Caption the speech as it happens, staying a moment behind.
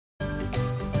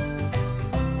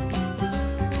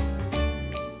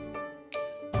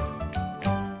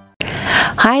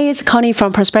Hi, it's Connie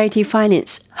from Prosperity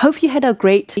Finance. Hope you had a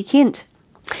great weekend.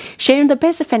 Sharing the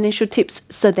best financial tips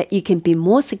so that you can be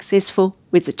more successful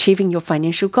with achieving your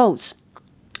financial goals.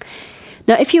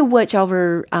 Now, if you watch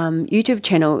our YouTube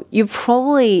channel, you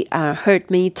probably heard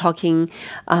me talking.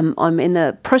 I'm in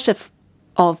the process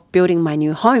of building my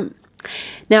new home.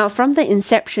 Now, from the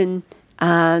inception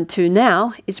to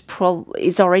now,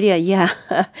 it's already a year,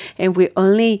 and we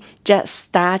only just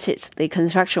started the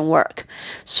construction work.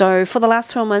 So for the last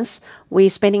 12 months,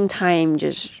 we're spending time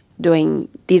just doing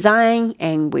design,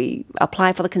 and we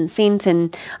apply for the consent,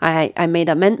 and I made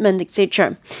amendment,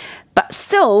 etc. But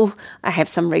still, I have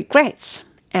some regrets.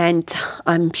 And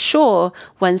I'm sure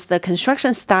once the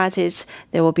construction started,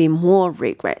 there will be more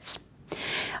regrets.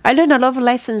 I learned a lot of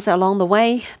lessons along the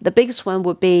way. The biggest one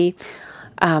would be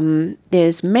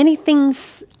there's many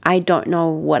things I don't know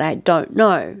what I don't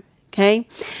know. Okay.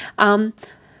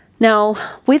 Now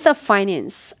with the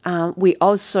finance, we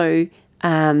also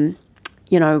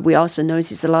we also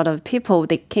notice a lot of people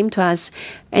that came to us,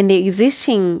 and the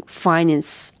existing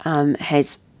finance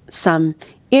has some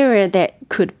area that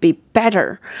could be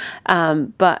better,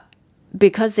 but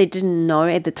because they didn't know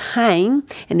at the time,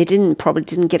 and they probably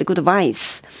didn't get a good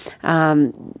advice,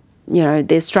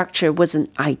 their structure wasn't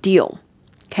ideal.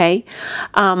 Okay,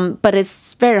 but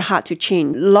it's very hard to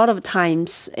change. A lot of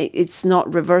times it's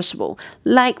not reversible.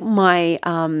 Like my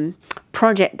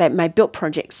my build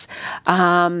projects,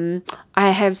 I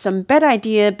have some better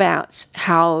idea about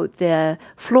how the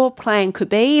floor plan could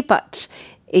be, but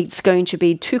it's going to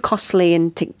be too costly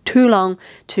and take too long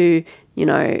to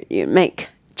make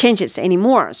changes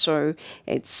anymore. So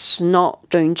it's not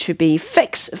going to be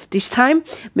fixed this time.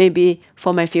 Maybe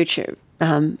for my future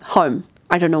home.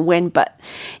 I don't know when, but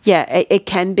yeah, it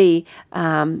can be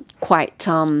quite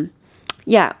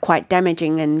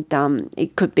damaging, and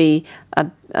it could be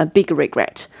a big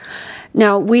regret.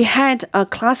 Now, we had a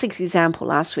classic example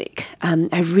last week.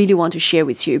 I really want to share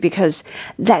with you, because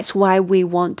that's why we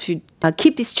want to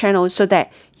keep this channel, so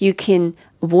that you can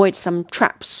avoid some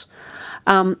traps.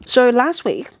 So last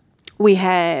week, we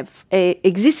have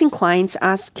existing clients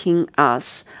asking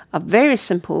us a very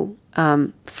simple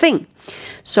thing.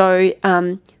 So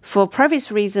for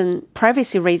privacy reason,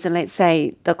 let's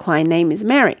say the client name is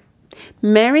Mary.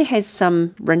 Mary has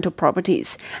some rental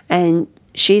properties, and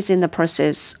she's in the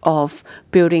process of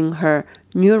building her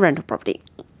new rental property.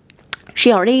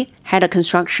 She already had a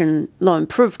construction loan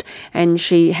approved, and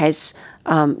she has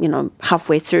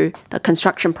halfway through the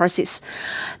construction process.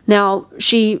 Now,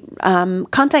 she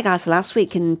contacted us last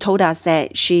week and told us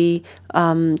that she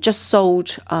just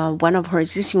sold one of her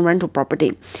existing rental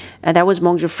property. That was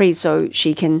mortgage free, so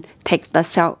she can take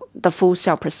the full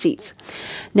sale proceeds.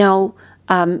 Now,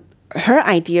 her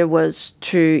idea was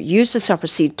to use the sale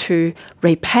proceeds to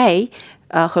repay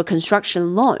her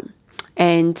construction loan,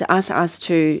 and ask us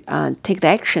to take the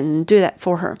action and do that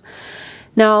for her.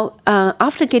 Now,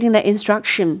 after getting that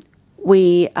instruction,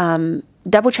 we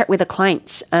double-check with the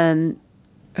clients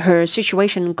her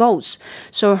situation and goals.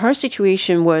 So her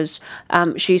situation was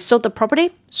she sold the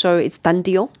property, so it's done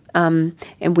deal, and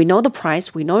we know the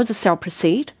price, we know the sale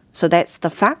proceed, so that's the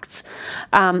facts.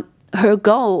 Her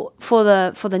goal for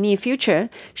the near future,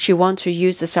 she wants to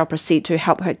use the sale proceed to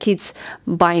help her kids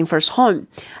buying first home,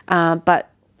 but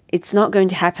it's not going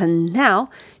to happen now.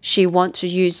 She wants to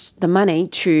use the money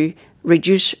to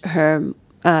reduce her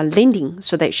lending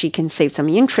so that she can save some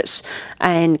interest.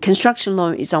 And construction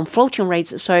loan is on floating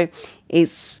rates, so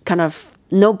it's kind of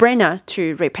no-brainer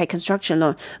to repay construction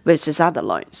loan versus other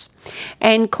loans.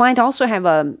 And client also have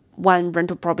one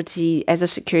rental property as a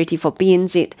security for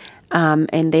BNZ,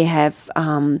 and they have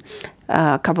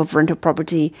a couple of rental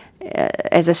property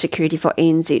as a security for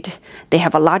ANZ. They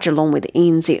have a larger loan with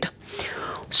ANZ.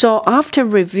 So after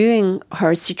reviewing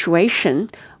her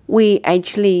situation, we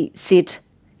actually said,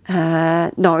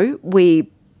 no,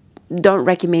 we don't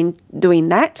recommend doing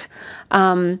that.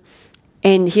 And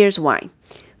here's why.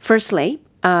 Firstly,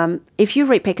 if you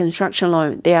repay construction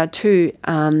loan, there are two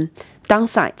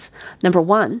downsides. Number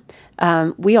one,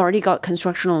 we already got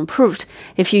construction loan approved.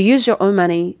 If you use your own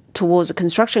money towards the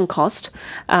construction cost,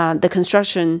 the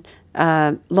construction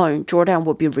loan drawdown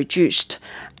will be reduced.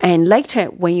 And later,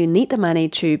 when you need the money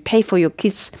to pay for your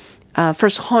kids'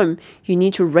 first home, you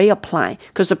need to reapply,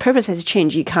 because the purpose has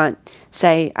changed. You can't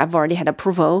say, I've already had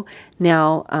approval,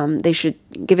 now they should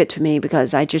give it to me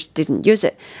because I just didn't use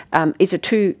it. It's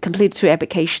completely two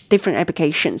different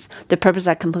applications. The purposes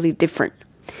are completely different.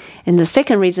 And the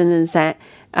second reason is that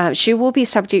she will be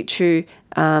subject to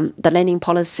the lending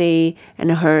policy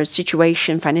and her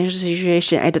financial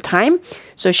situation at the time,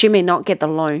 so she may not get the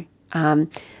loan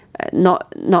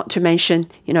not to mention,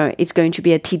 it's going to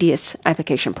be a tedious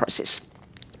application process.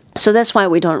 So that's why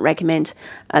we don't recommend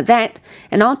that.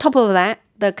 And on top of that,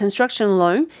 the construction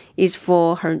loan is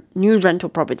for her new rental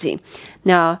property.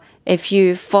 Now, if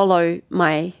you follow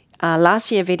my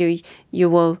last year video, you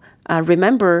will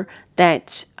remember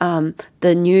that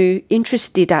the new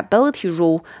interest deductibility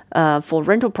rule for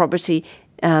rental property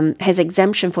has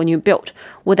exemption for new build.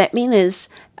 What that means is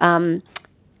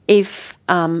if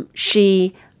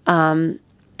she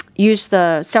use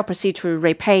the sale proceed to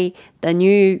repay the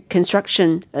new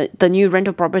construction, the new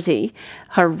rental property,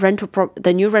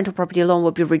 the new rental property loan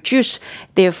will be reduced.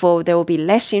 Therefore, there will be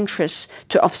less interest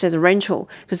to offset the rental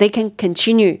because they can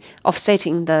continue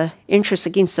offsetting the interest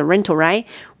against the rental, right?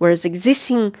 Whereas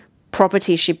existing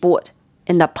property she bought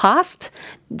in the past,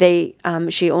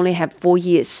 she only had 4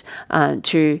 years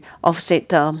to offset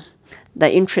the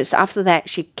interest. After that,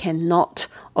 she cannot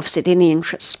offset any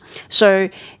interest. So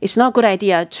it's not a good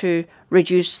idea to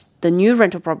reduce the new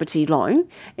rental property loan.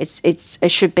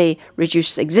 It should be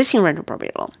reduce the existing rental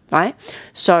property loan, right?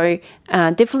 So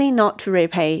definitely not to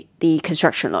repay the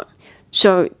construction loan.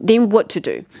 So then what to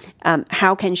do?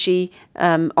 How can she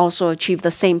also achieve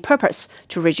the same purpose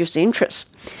to reduce the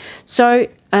interest? So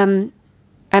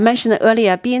I mentioned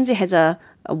earlier, BNZ has a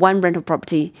one rental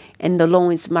property and the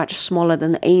loan is much smaller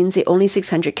than the ANZ, only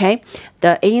 600K.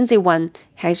 The ANZ one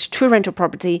has 2 rental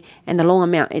property and the loan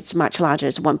amount is much larger,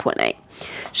 it's 1.8.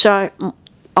 So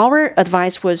our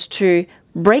advice was to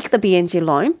break the BNZ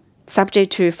loan,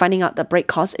 subject to finding out the break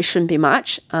cost. It shouldn't be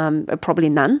much, probably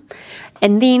none.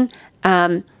 And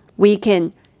then we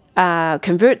can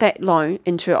convert that loan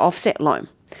into an offset loan.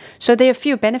 So there are a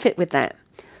few benefits with that.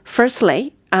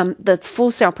 Firstly, the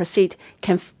full sale proceed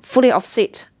can fully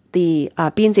offset the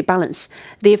BNZ balance.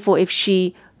 Therefore, if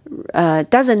she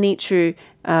doesn't need to,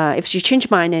 if she change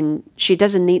mind and she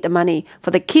doesn't need the money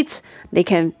for the kids, they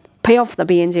can pay off the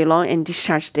BNZ loan and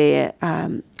discharge their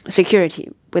security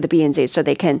with the BNZ so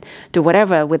they can do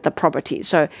whatever with the property.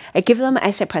 So it gives them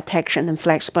asset protection and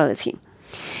flexibility.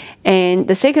 And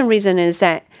the second reason is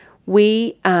that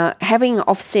we having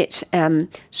offset,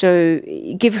 so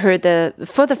give her the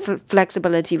further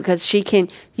flexibility because she can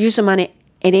use the money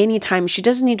at any time. She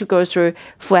doesn't need to go through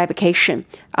full application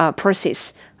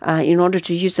process in order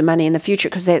to use the money in the future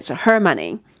because that's her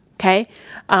money, okay?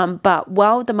 But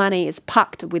while the money is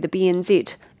parked with the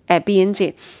BNZ, at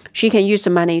BNZ, she can use the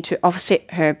money to offset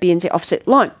her BNZ offset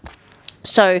loan.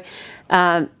 So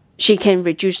she can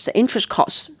reduce the interest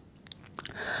costs.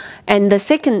 And the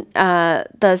second,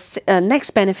 next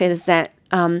benefit is that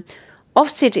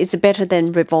offset is better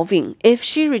than revolving. If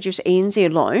she reduces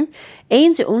ANZ loan,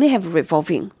 ANZ only have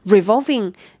revolving.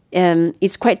 Revolving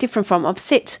is quite different from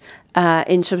offset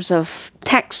in terms of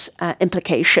tax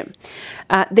implication.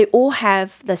 They all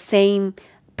have the same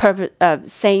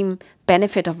same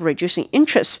benefit of reducing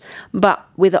interest, but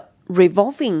with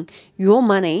revolving, your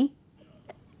money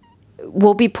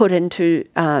will be put into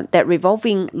that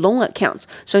revolving loan accounts.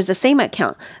 So it's the same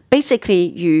account. Basically,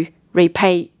 you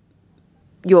repay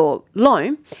your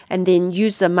loan and then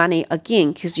use the money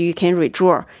again because you can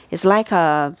withdraw. It's like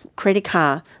a credit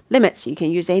card limits. You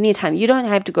can use it anytime. You don't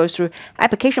have to go through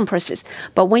application process.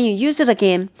 But when you use it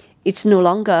again, it's no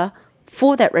longer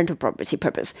for that rental property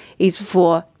purpose. It's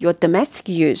for your domestic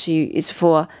use. It's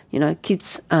for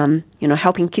kids,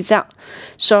 helping kids out.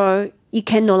 So you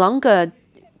can no longer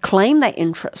claim that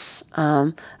interest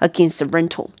against the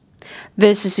rental.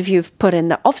 Versus if you've put in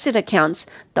the offset accounts,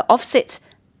 the offset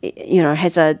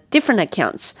has a different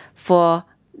accounts for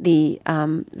the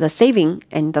saving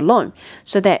and the loan,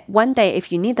 so that one day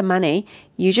if you need the money,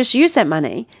 you just use that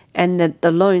money and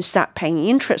the loan start paying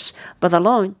interest. But the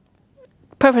loan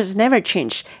purpose never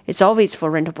change. It's always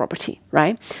for rental property,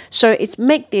 right? So it's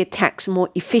make the tax more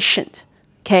efficient.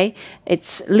 Okay,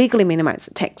 it's legally minimize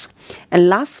the tax. And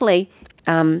lastly,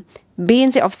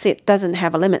 BNZ offset doesn't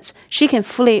have a limits. She can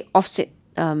fully offset,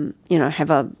 have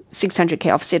a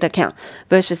 600K offset account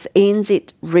versus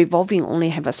ANZ revolving only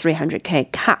have a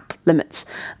 300K cap limits.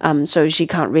 So she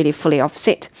can't really fully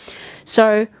offset.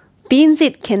 So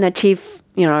BNZ can achieve,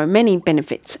 many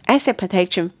benefits: asset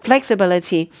protection,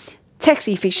 flexibility, tax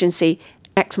efficiency,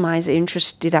 maximize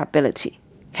interest deductibility.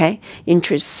 Okay,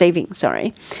 interest saving.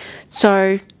 Sorry.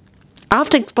 So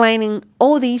after explaining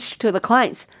all these to the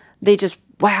clients, they just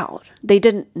wowed. They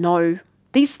didn't know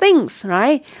these things,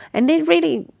 right? And they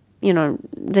really,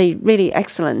 they really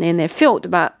excellent in their field,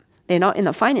 but they're not in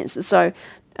the finances. So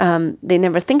they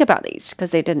never think about these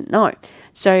because they didn't know.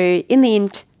 So in the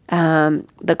end,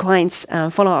 the clients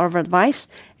follow our advice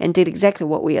and did exactly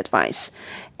what we advise.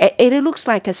 It looks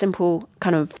like a simple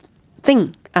kind of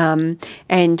thing,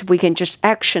 and we can just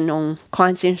action on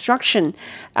client's instruction.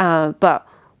 But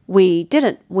we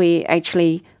didn't. We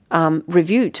actually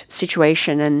reviewed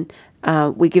situation, and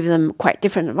we give them quite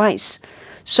different advice.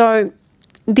 So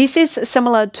this is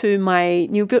similar to my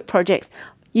new build project.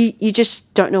 You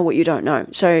just don't know what you don't know.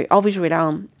 So always rely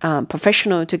on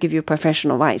professional to give you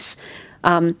professional advice.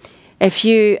 If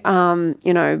you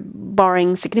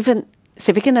borrowing significant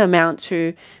amount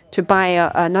to buy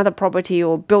another property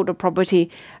or build a property,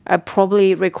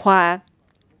 probably require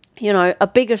a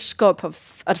bigger scope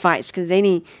of advice, because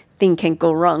anything can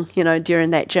go wrong during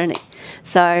that journey.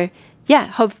 So yeah,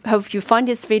 hope you find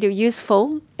this video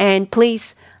useful, and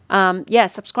please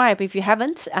subscribe if you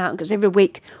haven't, because every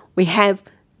week we have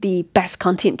the best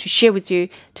content to share with you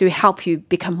to help you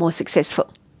become more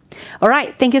successful. All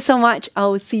right, thank you so much. I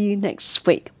will see you next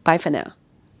week. Bye for now.